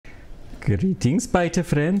Greetings, Bita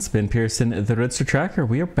friends. Ben Pearson, the Roadster Tracker.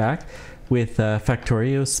 We are back with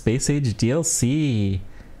Factorio Space Age DLC.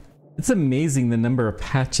 It's amazing the number of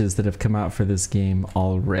patches that have come out for this game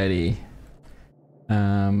already.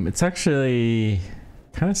 It's actually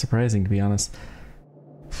kind of surprising, to be honest.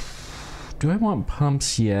 Do I want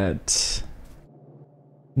pumps yet?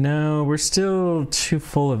 No, we're still too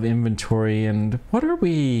full of inventory. And what are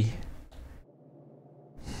we?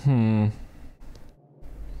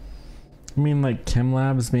 I mean, like chem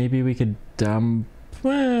labs, maybe we could dump.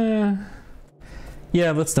 Yeah,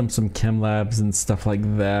 let's dump some chem labs and stuff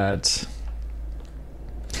like that.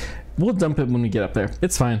 We'll dump it when we get up there.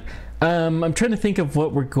 It's fine. I'm trying to think of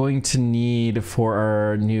what we're going to need for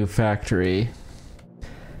our new factory.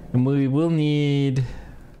 And we will need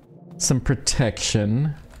some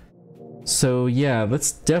protection. So yeah,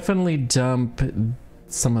 let's definitely dump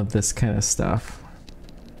some of this kind of stuff.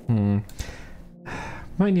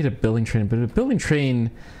 Might need a building train, but a building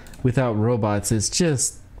train without robots is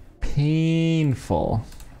just painful.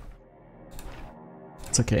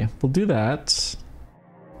 It's okay, we'll do that.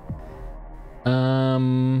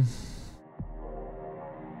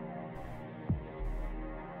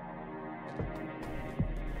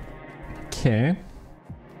 Okay.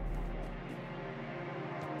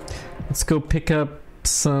 Let's go pick up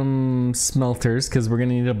some smelters because we're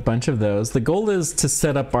gonna need a bunch of those. The goal is to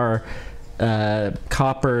set up our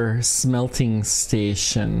copper smelting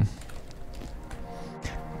station.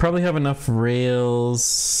 Probably have enough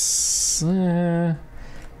rails.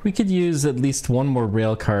 We could use at least one more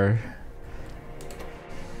rail car.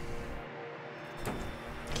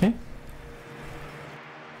 Okay.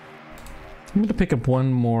 I'm gonna pick up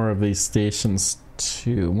one more of these stations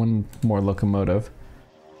too. One more locomotive.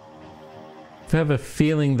 I have a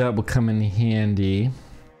feeling that will come in handy.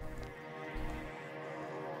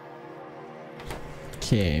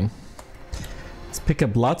 Okay. Let's pick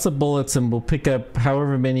up lots of bullets and we'll pick up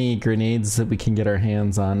however many grenades that we can get our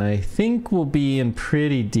hands on. I think we'll be in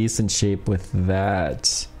pretty decent shape with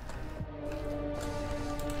that.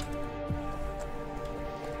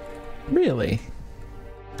 Really?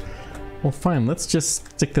 Well, fine. Let's just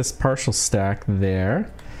stick this partial stack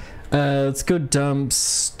there. Let's go dump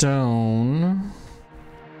stone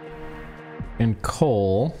and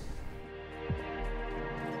coal.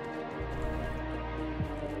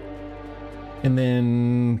 And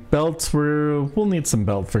then belts, we'll need some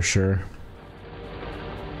belt for sure.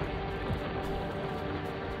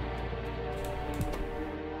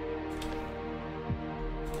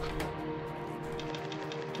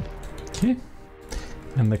 Okay.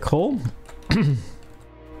 And the coal.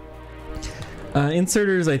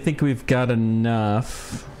 Inserters, I think we've got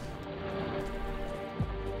enough.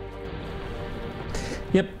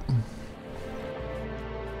 Yep.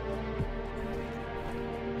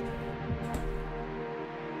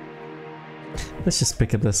 Let's just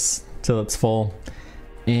pick up this till it's full.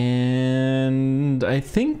 And I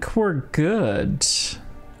think we're good.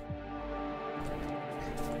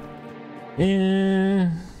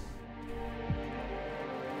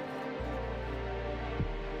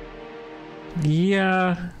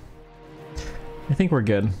 Yeah. I think we're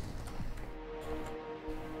good.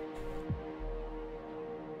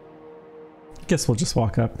 Guess we'll just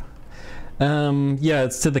walk up. Yeah,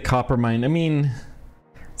 it's to the copper mine. I mean,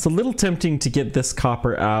 it's a little tempting to get this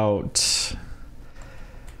copper out,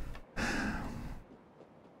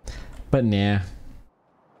 but nah.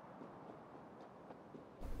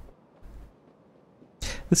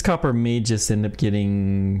 This copper may just end up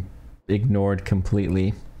getting ignored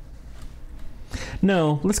completely.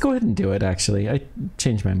 No, let's go ahead and do it actually. I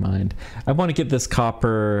changed my mind. I want to get this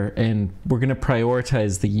copper and we're going to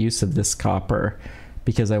prioritize the use of this copper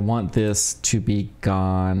because I want this to be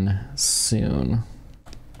gone soon.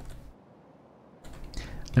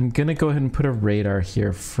 I'm gonna go ahead and put a radar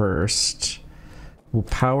here first. We'll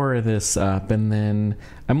power this up and then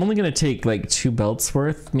I'm only gonna take like 2 belts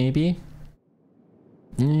worth, maybe.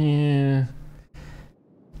 Yeah.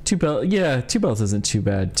 2 belts isn't too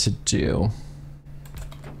bad to do.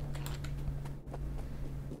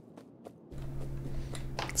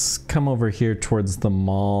 Let's come over here towards the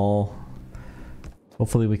mall.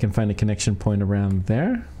 Hopefully we can find a connection point around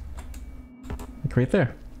there. Like right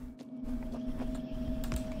there.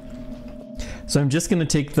 So I'm just gonna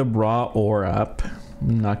take the raw ore up.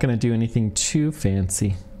 I'm not gonna do anything too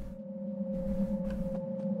fancy.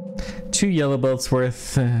 2 yellow belts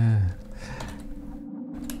worth. That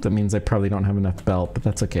means I probably don't have enough belt, but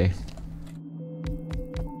that's okay.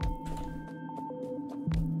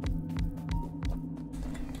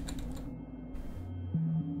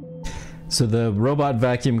 So the robot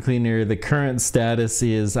vacuum cleaner, the current status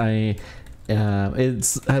is it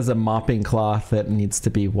has a mopping cloth that needs to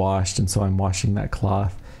be washed, and so I'm washing that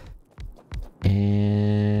cloth.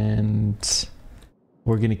 And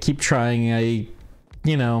we're gonna keep trying.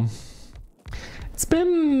 You know, it's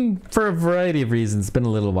been, for a variety of reasons, it's been a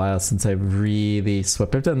little while since I've really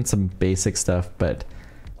swept. I've done some basic stuff, but,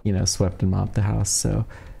 you know, swept and mopped the house. So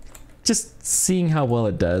just seeing how well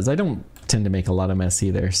it does. I don't tend to make a lot of mess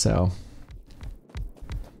either, so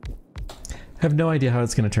I have no idea how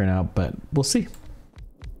it's going to turn out, but we'll see.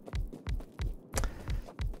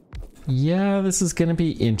 Yeah, this is going to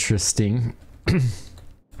be interesting.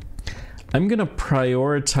 I'm going to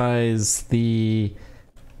prioritize the...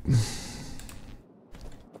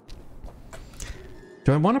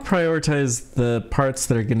 Do I want to prioritize the parts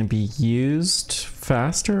that are going to be used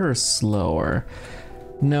faster or slower?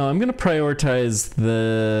 No, I'm going to prioritize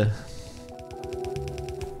the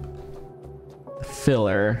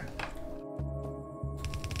filler.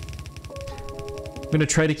 I'm going to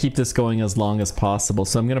try to keep this going as long as possible,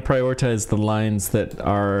 so I'm going to prioritize the lines that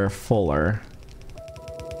are fuller.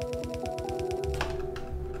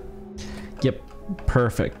 Yep,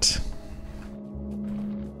 perfect.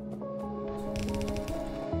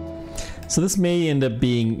 So this may end up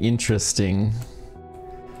being interesting.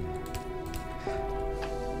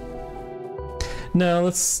 No,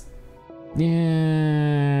 let's...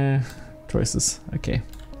 Yeah... Choices. Okay.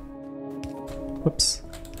 Whoops.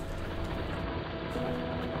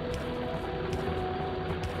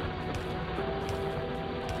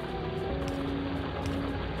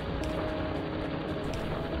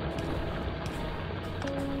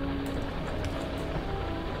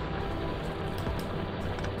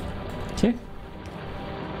 Okay.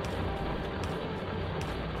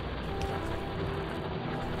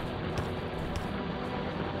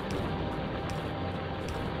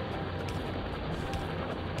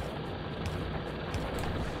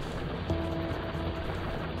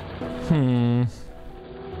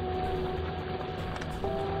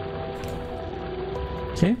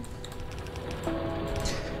 Okay.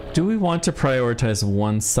 Do we want to prioritize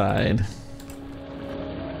one side?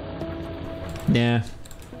 Yeah.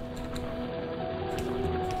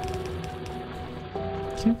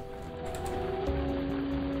 Okay.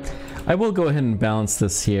 I will go ahead and balance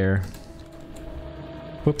this here.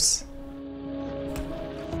 Whoops.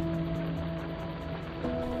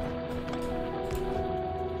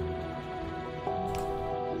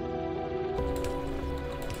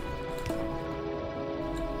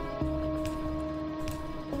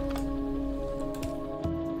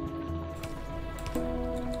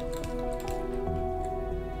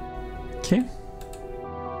 Okay.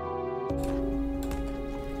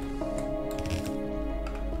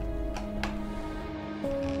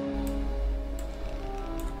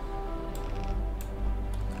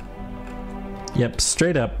 Yep,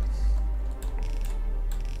 straight up.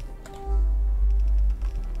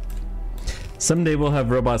 Someday we'll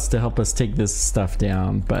have robots to help us take this stuff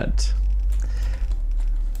down, but...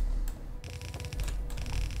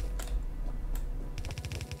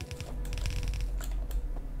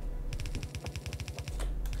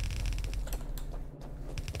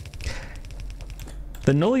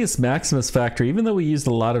 The Nullius Maximus factory, even though we used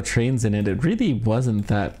a lot of trains in it, it really wasn't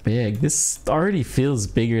that big. This already feels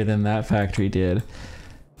bigger than that factory did.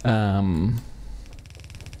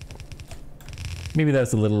 Maybe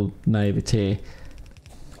that's a little naivete.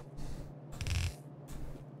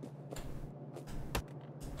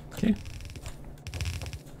 Okay.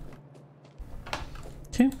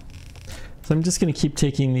 Okay. So I'm just gonna keep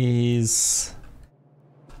taking these.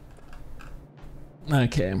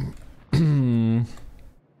 Okay.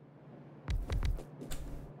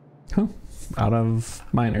 Oh, out of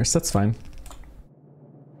miners, that's fine.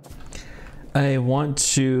 I want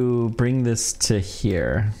to bring this to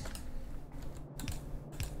here.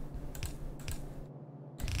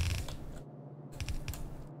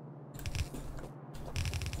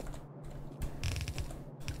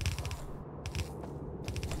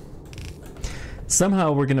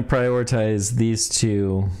 Somehow we're going to prioritize these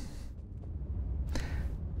two.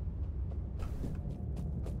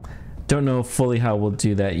 Don't know fully how we'll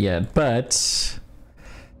do that yet, but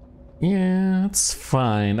yeah, it's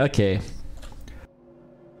fine. Okay.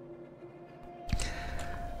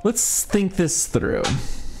 Let's think this through.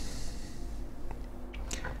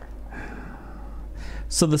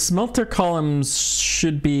 So the smelter columns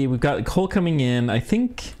should be, we've got coal coming in. I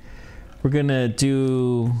think we're gonna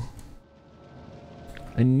do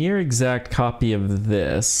a near exact copy of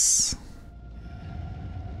this.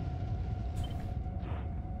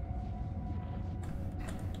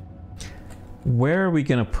 Where are we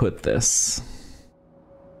gonna put this?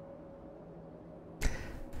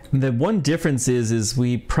 The one difference is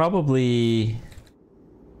we probably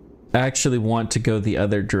actually want to go the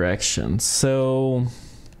other direction. So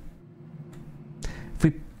if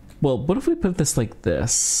we, well, what if we put this like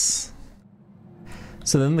this?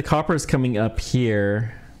 So then the copper is coming up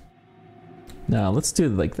here. No, let's do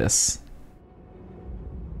it like this.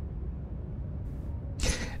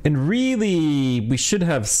 And really, we should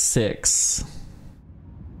have 6.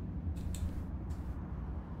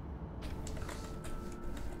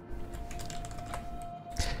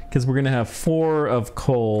 Because we're gonna have 4 of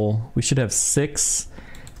coal. We should have 6,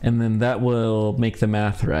 and then that will make the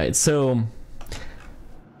math right. So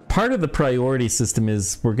part of the priority system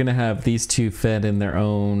is we're gonna have these two fed in their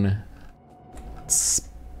own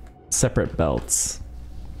separate belts.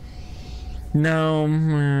 No,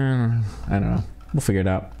 I don't know. We'll figure it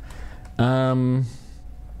out. All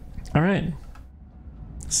right.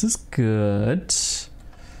 This is good.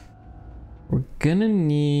 We're gonna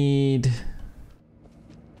need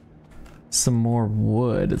some more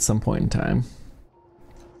wood at some point in time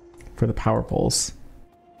for the power poles.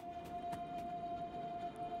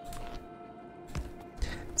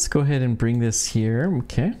 Let's go ahead and bring this here.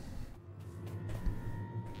 Okay.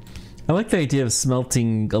 I like the idea of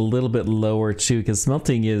smelting a little bit lower too, because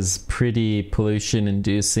smelting is pretty pollution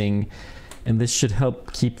inducing, and this should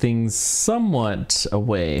help keep things somewhat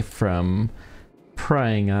away from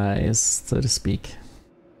prying eyes, so to speak.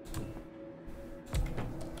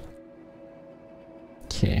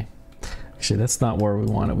 Okay. Actually, that's not where we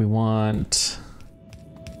want it. We want...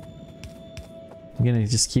 I'm gonna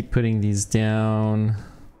just keep putting these down.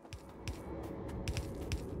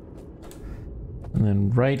 And then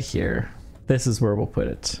right here, this is where we'll put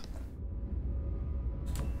it.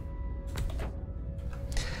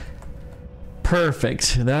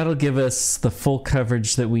 Perfect. That'll give us the full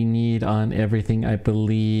coverage that we need on everything, I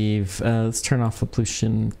believe. Let's turn off the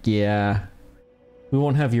pollution. Yeah. We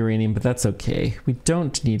won't have uranium, but that's okay. We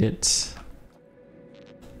don't need it.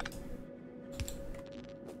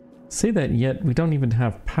 Say that yet we don't even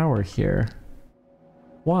have power here.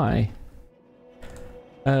 Why?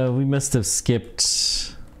 We must have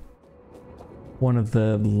skipped one of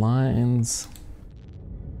the lines.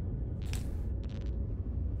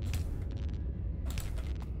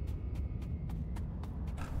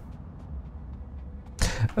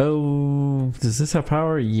 Oh, does this have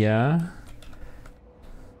power? Yeah.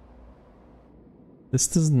 This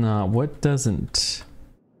does not. What doesn't?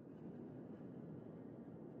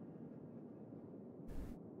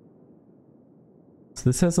 So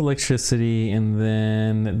this has electricity, and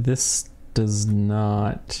then this does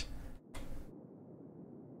not.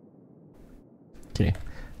 Okay,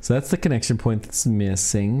 so that's the connection point that's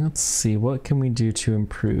missing. Let's see, what can we do to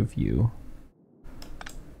improve you?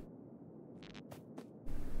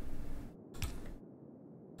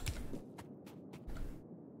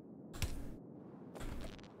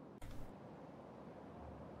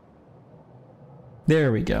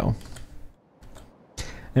 There we go.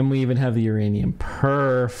 And we even have the uranium.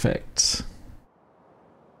 Perfect.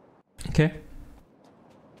 Okay.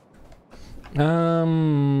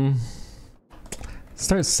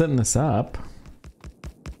 Start setting this up.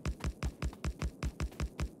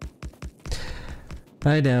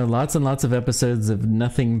 I know, lots and lots of episodes of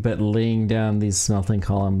nothing but laying down these smelting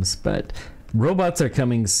columns, but robots are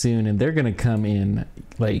coming soon, and they're gonna come in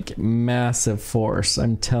like massive force.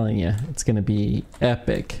 I'm telling you, it's gonna be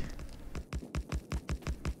epic.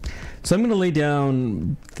 So I'm gonna lay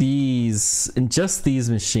down these, and just these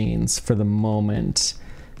machines for the moment,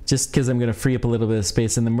 just because I'm gonna free up a little bit of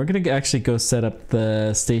space, and then we're gonna actually go set up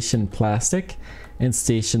the station plastic and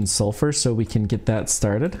station sulfur so we can get that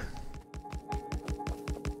started.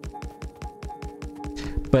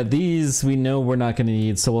 But these we know we're not gonna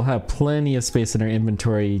need, so we'll have plenty of space in our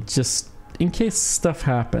inventory just in case stuff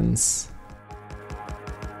happens.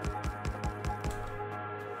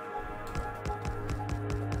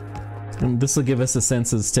 And this will give us a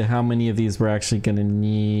sense as to how many of these we're actually going to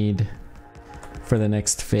need for the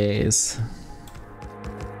next phase.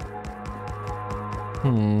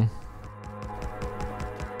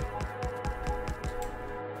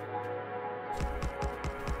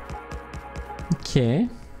 Okay.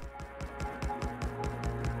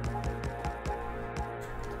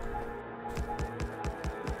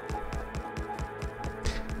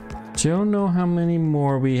 Don't know how many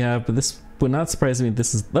more we have, but this would not surprise me.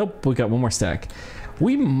 This is, oh, we got one more stack.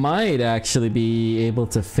 We might actually be able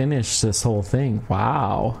to finish this whole thing.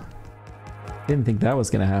 Wow. Didn't think that was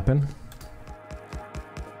gonna happen.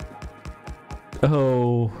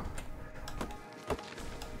 Oh.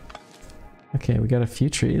 Okay, we got a few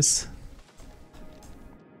trees.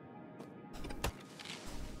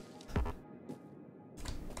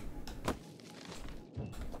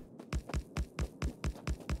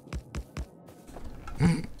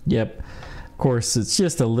 Yep. Of course, it's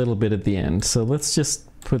just a little bit at the end. So let's just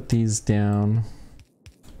put these down.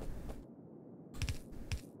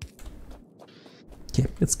 Okay,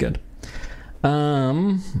 it's good.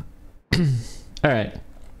 All right.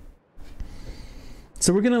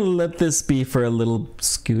 So we're gonna let this be for a little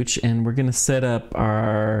scooch, and we're gonna set up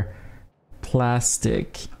our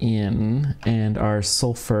plastic in and our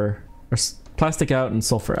sulfur, or plastic out and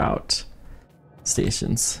sulfur out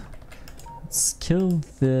stations. Let's kill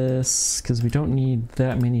this because we don't need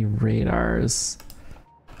that many radars.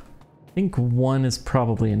 I think one is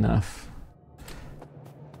probably enough.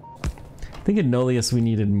 I think in Nullius we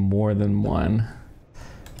needed more than one.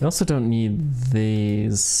 We also don't need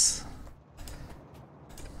these.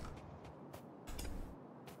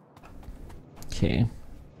 Okay.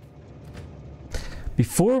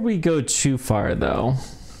 Before we go too far though,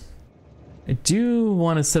 I do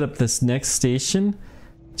want to set up this next station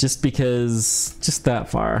just because, just that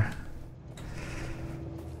far.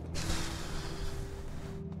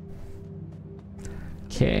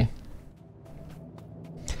 Okay.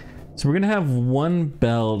 So we're gonna have one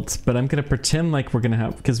belt, but I'm gonna pretend like we're gonna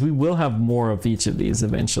have, because we will have more of each of these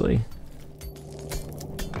eventually.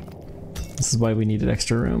 This is why we needed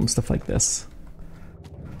extra room, stuff like this.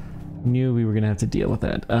 Knew we were gonna have to deal with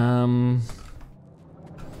that.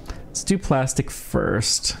 Let's do plastic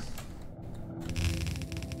first.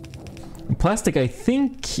 And plastic, I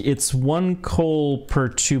think it's 1 coal per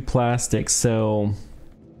 2 plastic, so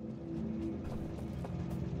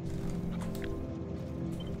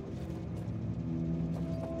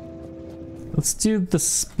let's do the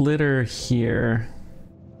splitter here.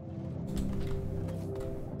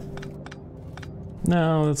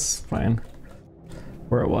 No, that's fine.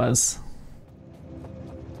 Where it was.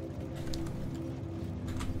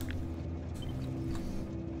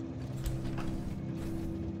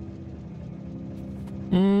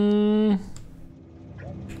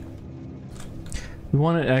 We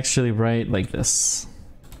want it actually right like this.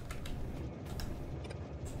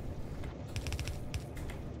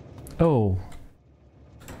 Oh.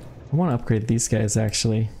 I want to upgrade these guys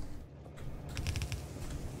actually.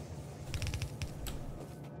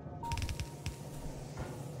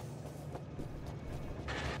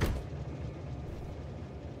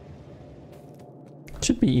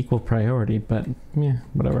 Should be equal priority, but yeah,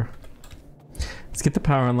 whatever. Let's get the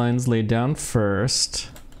power lines laid down first.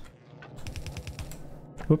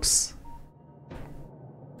 Whoops.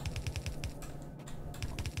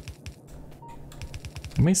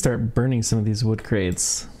 I may start burning some of these wood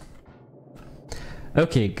crates.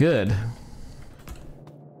 Okay, good.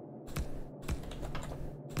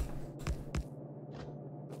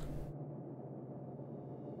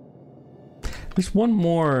 There's one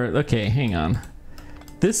more. Okay, hang on.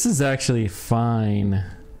 This is actually fine.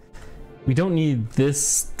 We don't need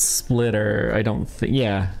this splitter, I don't think.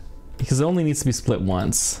 Yeah, because it only needs to be split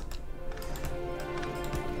once.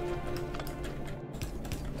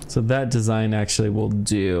 So that design actually will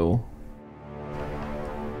do.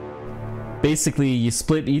 Basically, you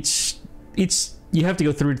split each, you have to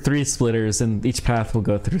go through 3 splitters, and each path will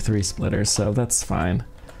go through 3 splitters, so that's fine.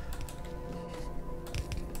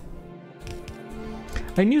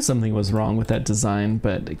 I knew something was wrong with that design,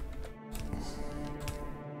 but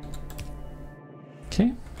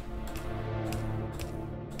okay.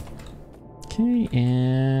 Okay,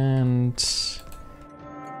 and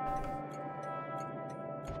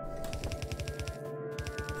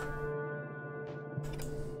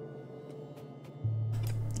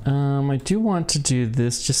I do want to do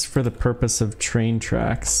this just for the purpose of train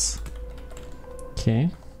tracks. Okay.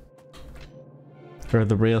 Or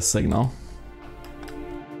the rail signal.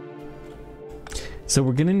 So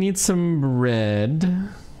we're gonna need some red.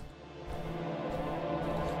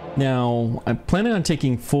 Now, I'm planning on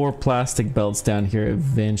taking 4 plastic belts down here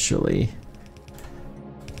eventually.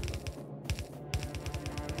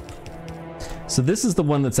 So this is the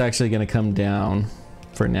one that's actually gonna come down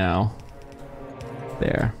for now.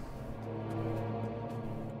 There.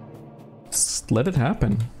 Just let it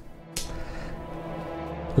happen.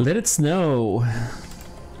 Let it snow.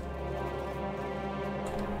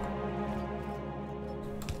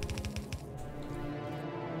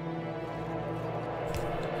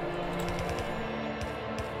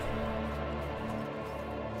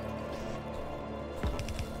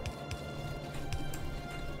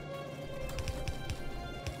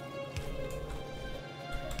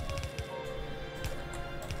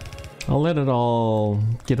 I'll let it all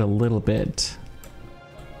get a little bit.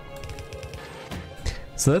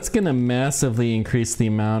 So that's gonna massively increase the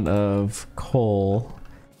amount of coal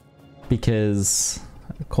because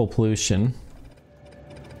coal pollution,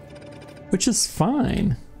 which is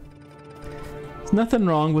fine. There's nothing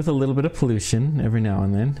wrong with a little bit of pollution every now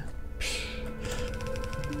and then.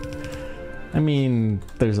 I mean,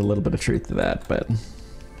 there's a little bit of truth to that, but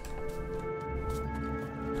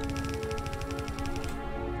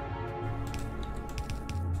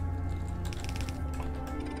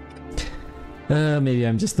maybe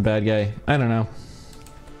I'm just the bad guy. I don't know.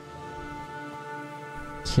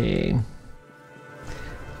 Okay.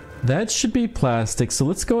 That should be plastic, so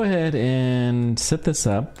let's go ahead and set this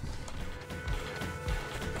up.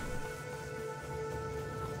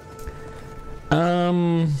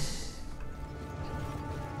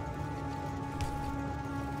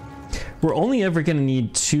 We're only ever gonna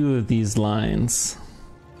need 2 of these lines.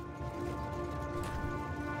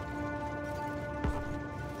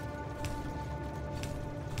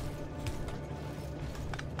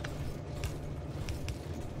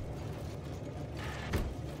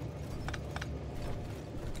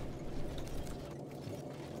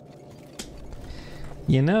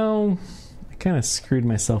 You know, I kind of screwed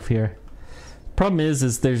myself here. Problem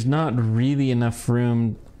is there's not really enough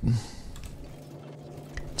room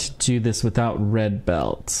to do this without red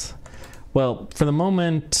belts. Well, for the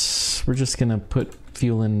moment, we're just gonna put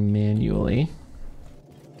fuel in manually.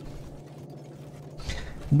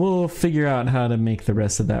 We'll figure out how to make the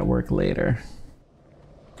rest of that work later.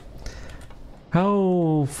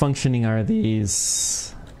 How functioning are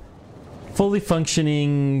these? Fully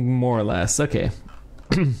functioning, more or less. Okay.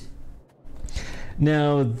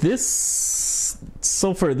 Now this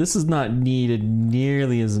sulfur, this is not needed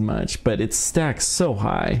nearly as much, but it stacks so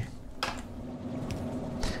high.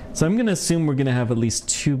 So I'm gonna assume we're gonna have at least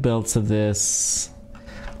 2 belts of this.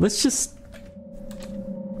 Let's just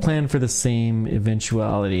plan for the same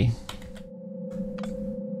eventuality.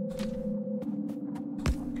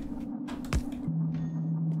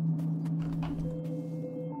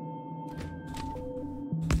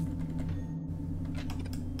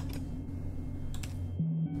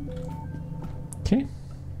 Okay.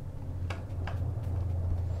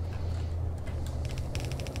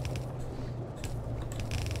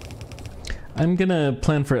 I'm gonna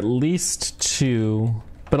plan for at least 2,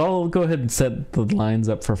 but I'll go ahead and set the lines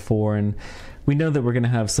up for 4, and we know that we're gonna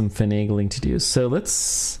have some finagling to do. So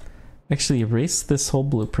let's actually erase this whole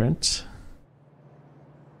blueprint.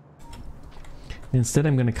 Instead,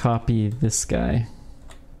 I'm gonna copy this guy.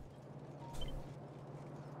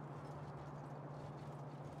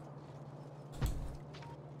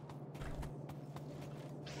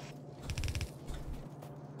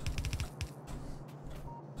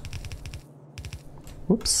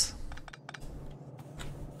 Whoops.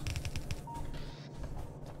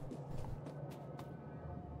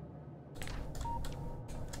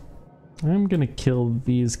 I'm gonna kill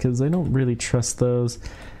these because I don't really trust those.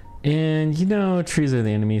 And you know, trees are the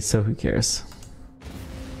enemy, so who cares?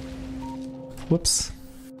 Whoops.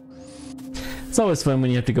 It's always fun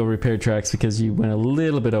when you have to go repair tracks because you went a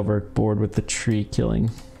little bit overboard with the tree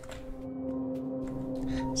killing.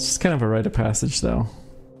 It's just kind of a rite of passage though.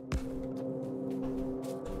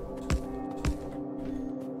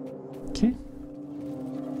 Okay.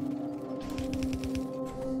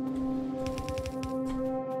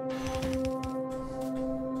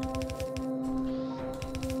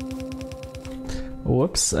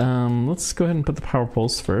 Whoops. Let's go ahead and put the power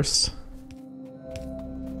poles first.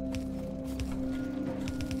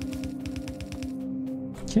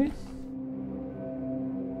 Okay.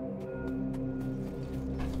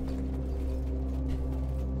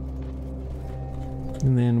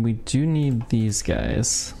 And then we do need these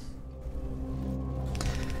guys.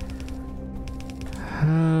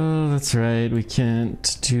 Oh, that's right. We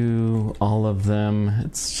can't do all of them.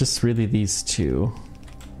 It's just really these 2.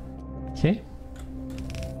 Okay.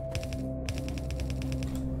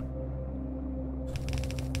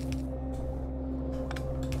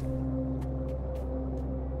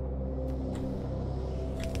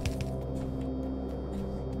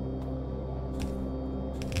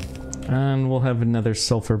 And we'll have another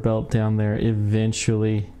sulfur belt down there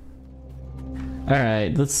eventually.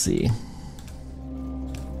 Alright, let's see.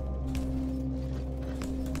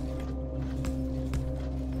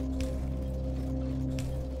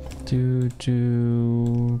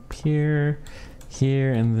 Do here,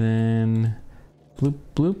 here, and then bloop,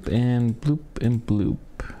 bloop, and bloop, and bloop.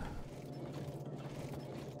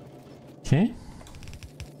 Okay.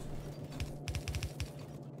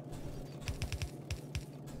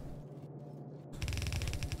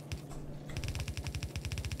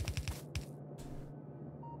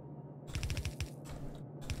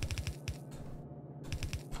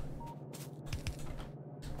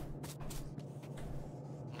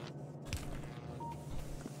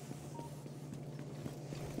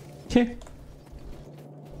 Okay.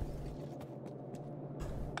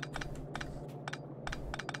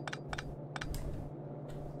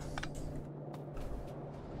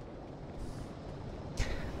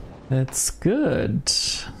 That's good.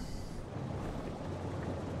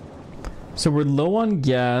 So we're low on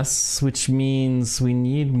gas, which means we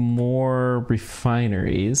need more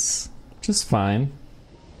refineries, which is fine.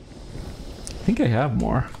 I think I have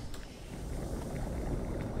more.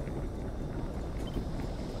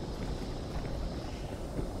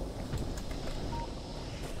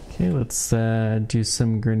 Okay, let's do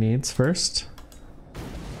some grenades first.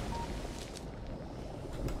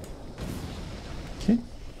 Okay.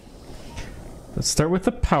 Let's start with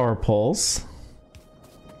the power poles.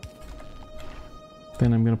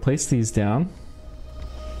 Then I'm going to place these down.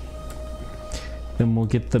 Then we'll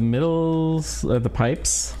get the middles of the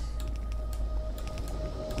pipes.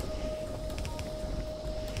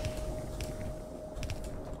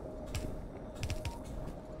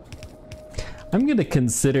 I'm going to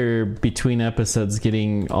consider between episodes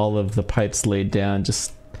getting all of the pipes laid down.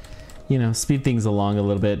 Just, you know, speed things along a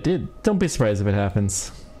little bit. Don't be surprised if it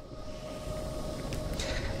happens.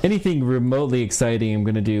 Anything remotely exciting I'm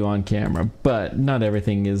going to do on camera, but not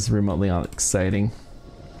everything is remotely exciting.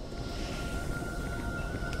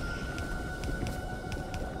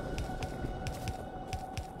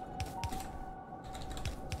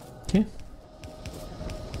 Okay.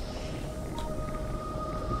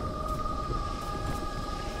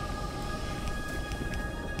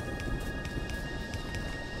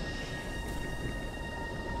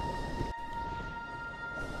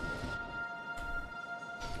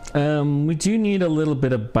 We do need a little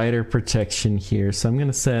bit of biter protection here, so I'm going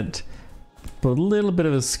to set a little bit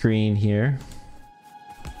of a screen here.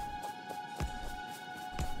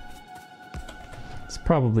 It's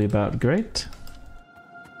probably about great.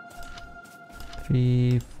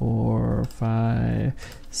 3, 4, 5,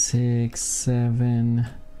 6, 7,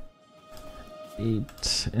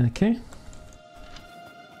 8. Okay.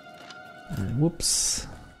 Whoops.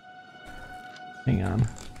 Hang on.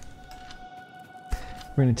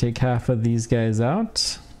 We're going to take half of these guys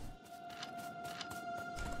out.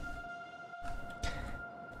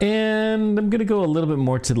 And I'm going to go a little bit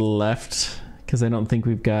more to the left because I don't think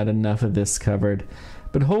we've got enough of this covered.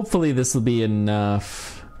 But hopefully this will be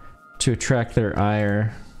enough to attract their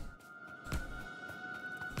ire.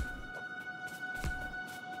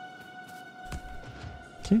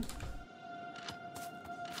 Okay.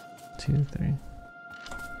 2, 3.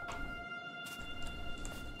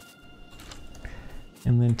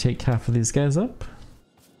 And then take half of these guys up.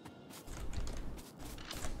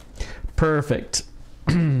 Perfect.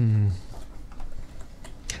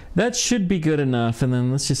 That should be good enough. And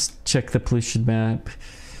then let's just check the pollution map.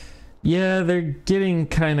 Yeah, they're getting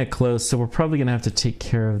kind of close, so we're probably gonna have to take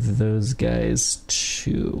care of those guys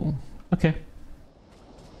too. Okay.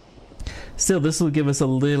 Still, this will give us a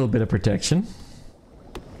little bit of protection.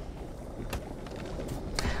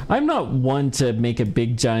 I'm not one to make a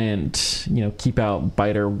big giant, you know, keep out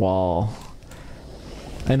biter wall.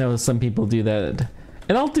 I know some people do that.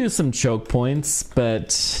 And I'll do some choke points,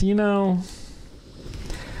 but, you know,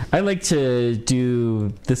 I like to do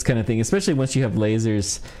this kind of thing, especially once you have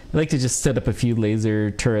lasers. I like to just set up a few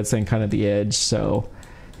laser turrets on kind of the edge, so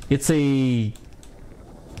it's a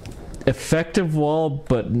effective wall,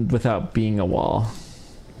 but without being a wall.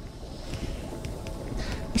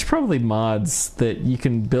 There's probably mods that you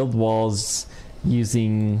can build walls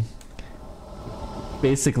using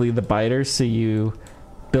basically the biters, so you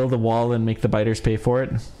build a wall and make the biters pay for it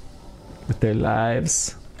with their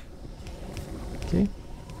lives. Okay.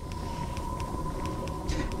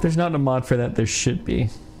 If there's not a mod for that, there should be.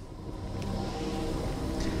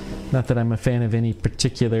 Not that I'm a fan of any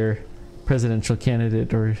particular presidential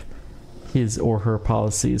candidate or his or her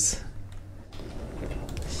policies.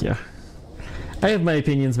 Yeah. I have my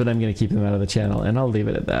opinions, but I'm going to keep them out of the channel, and I'll leave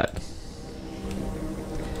it at that.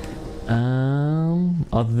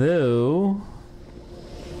 Although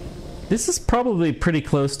this is probably pretty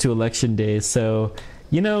close to election day, so,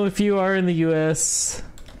 you know, if you are in the US,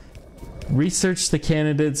 research the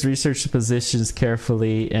candidates, research the positions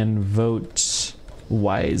carefully, and vote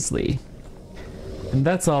wisely. And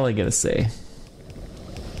that's all I gotta say.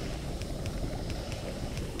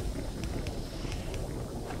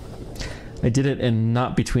 I did it and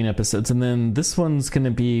not between episodes. And then this one's gonna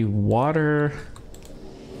be water.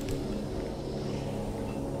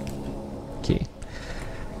 Okay.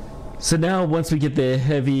 So now once we get the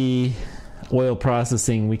heavy oil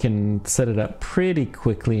processing, we can set it up pretty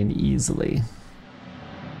quickly and easily.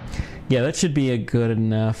 Yeah, that should be a good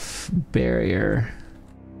enough barrier.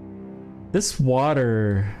 This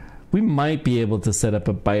water We might be able to set up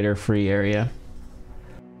a biter-free area.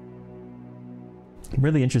 I'm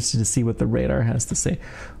really interested to see what the radar has to say.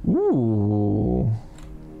 Ooh.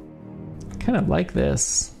 Kind of like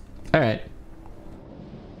this. All right.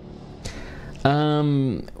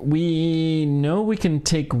 We know we can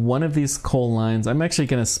take one of these coal lines. I'm actually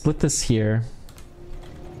going to split this here.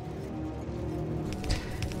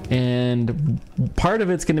 And part of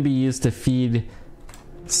it's going to be used to feed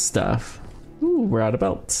stuff. Ooh, we're out of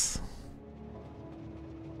belts.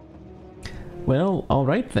 Well, all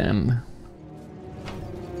right then.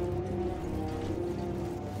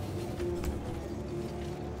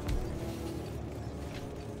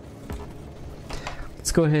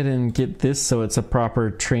 Let's go ahead and get this so it's a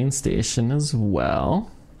proper train station as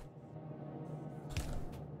well.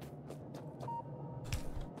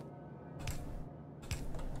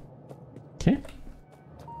 Okay.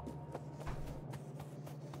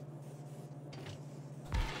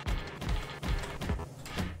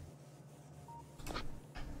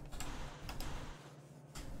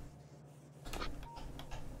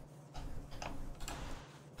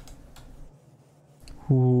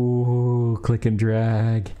 Ooh, click and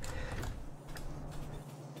drag.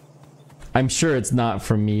 I'm sure it's not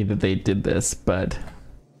from me that they did this, but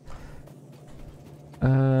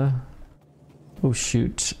oh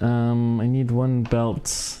shoot. I need one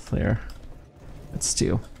belt there. That's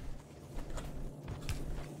two.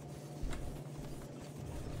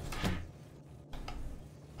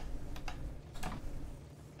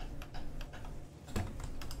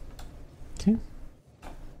 Okay.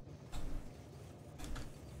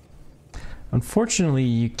 Unfortunately,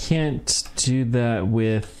 you can't do that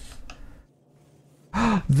with...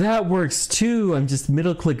 That works too! I'm just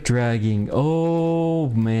middle click dragging. Oh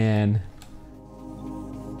man.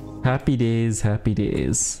 Happy days, happy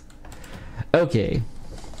days. Okay.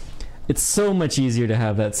 It's so much easier to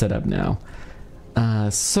have that set up now.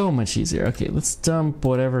 So much easier. Okay, let's dump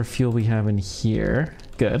whatever fuel we have in here.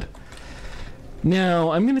 Good.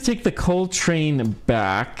 Now, I'm gonna take the coal train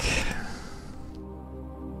back.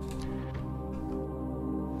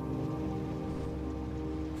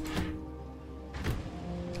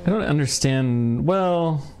 I don't understand.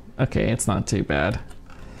 Well, okay, it's not too bad.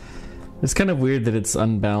 It's kind of weird that it's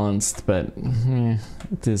unbalanced, but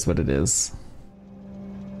it is what it is.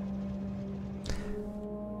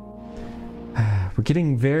 We're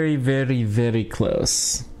getting very, very, very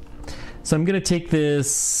close. So I'm gonna take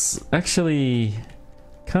this, actually,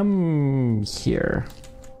 come here.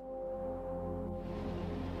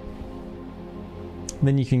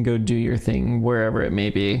 Then you can go do your thing wherever it may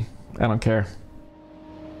be. I don't care.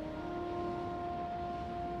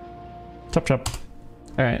 Chop chop.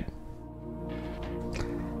 Alright.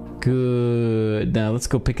 Good. Now let's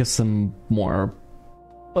go pick up some more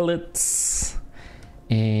bullets.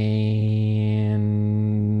 And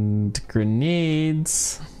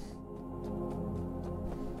grenades.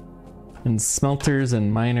 And smelters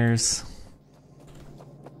and miners.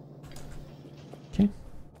 Okay.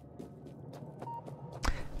 I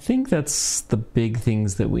think that's the big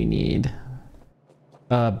things that we need.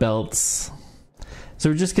 Belts. So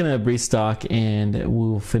we're just gonna restock and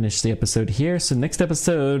we'll finish the episode here. So next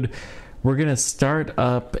episode, we're gonna start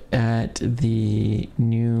up at the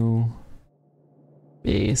new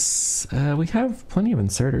base. We have plenty of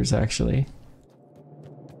inserters actually.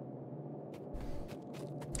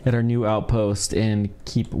 At our new outpost and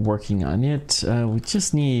keep working on it. We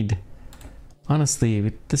just need,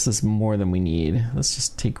 honestly, this is more than we need. Let's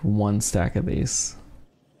just take one stack of these.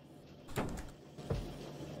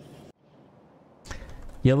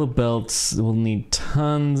 Yellow belts, we'll need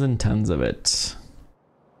tons and tons of it.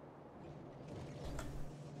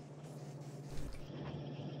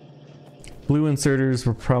 Blue inserters,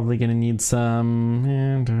 we're probably gonna need some.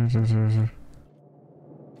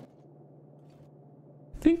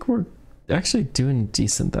 I think we're actually doing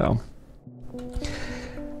decent though.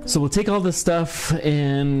 So we'll take all this stuff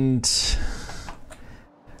and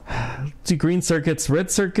do green circuits,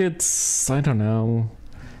 red circuits, I don't know.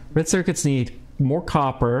 Red circuits need more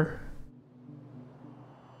copper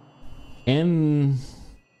and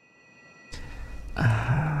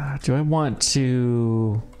do I want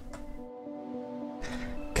to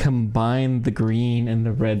combine the green and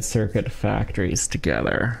the red circuit factories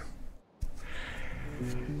together?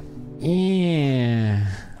 Yeah.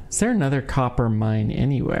 Is there another copper mine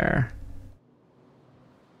anywhere?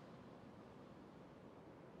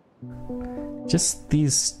 Just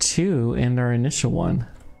these two and our initial one.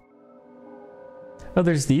 Oh,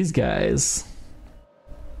 there's these guys.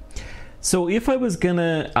 So if I was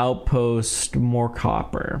gonna outpost more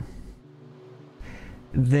copper,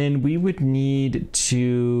 then we would need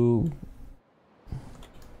to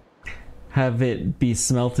have it be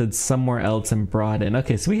smelted somewhere else and brought in.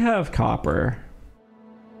 Okay, so we have copper.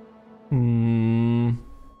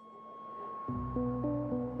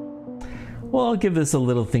 Well, I'll give this a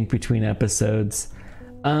little think between episodes.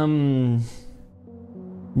 No.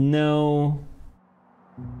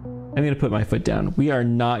 I'm gonna put my foot down. We are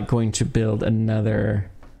not going to build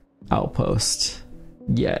another outpost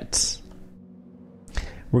yet.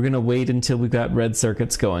 We're gonna wait until we've got red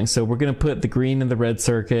circuits going. So we're gonna put the green and the red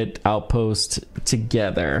circuit outpost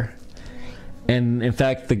together. And in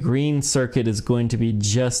fact, the green circuit is going to be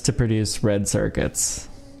just to produce red circuits.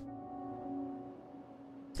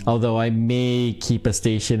 Although I may keep a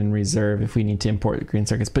station in reserve if we need to import green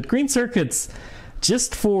circuits. But green circuits,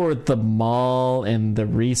 just for the mall and the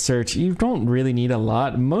research, you don't really need a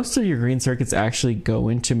lot. Most of your green circuits actually go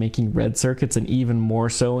into making red circuits, and even more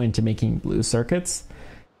so into making blue circuits.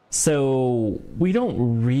 So we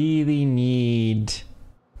don't really need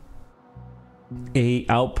a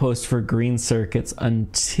outpost for green circuits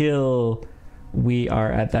until we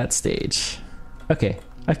are at that stage. Okay,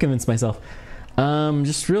 I've convinced myself.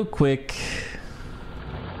 Just real quick.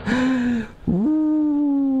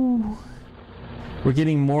 Ooh. We're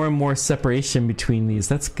getting more and more separation between these.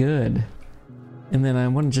 That's good. And then I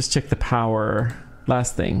want to just check the power.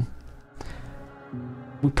 Last thing.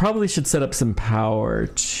 We probably should set up some power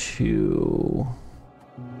too.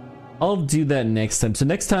 I'll do that next time. So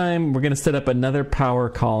next time we're going to set up another power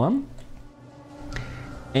column.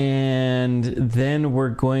 And then we're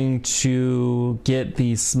going to get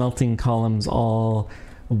these smelting columns all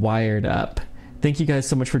wired up. Thank you guys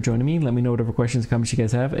so much for joining me. Let me know whatever questions or comments you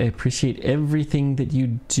guys have. I appreciate everything that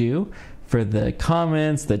you do, for the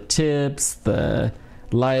comments, the tips, the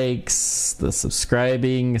likes, the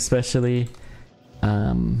subscribing especially.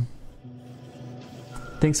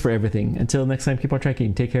 Thanks for everything. Until next time, keep on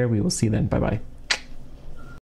tracking. Take care. We will see you then. Bye bye.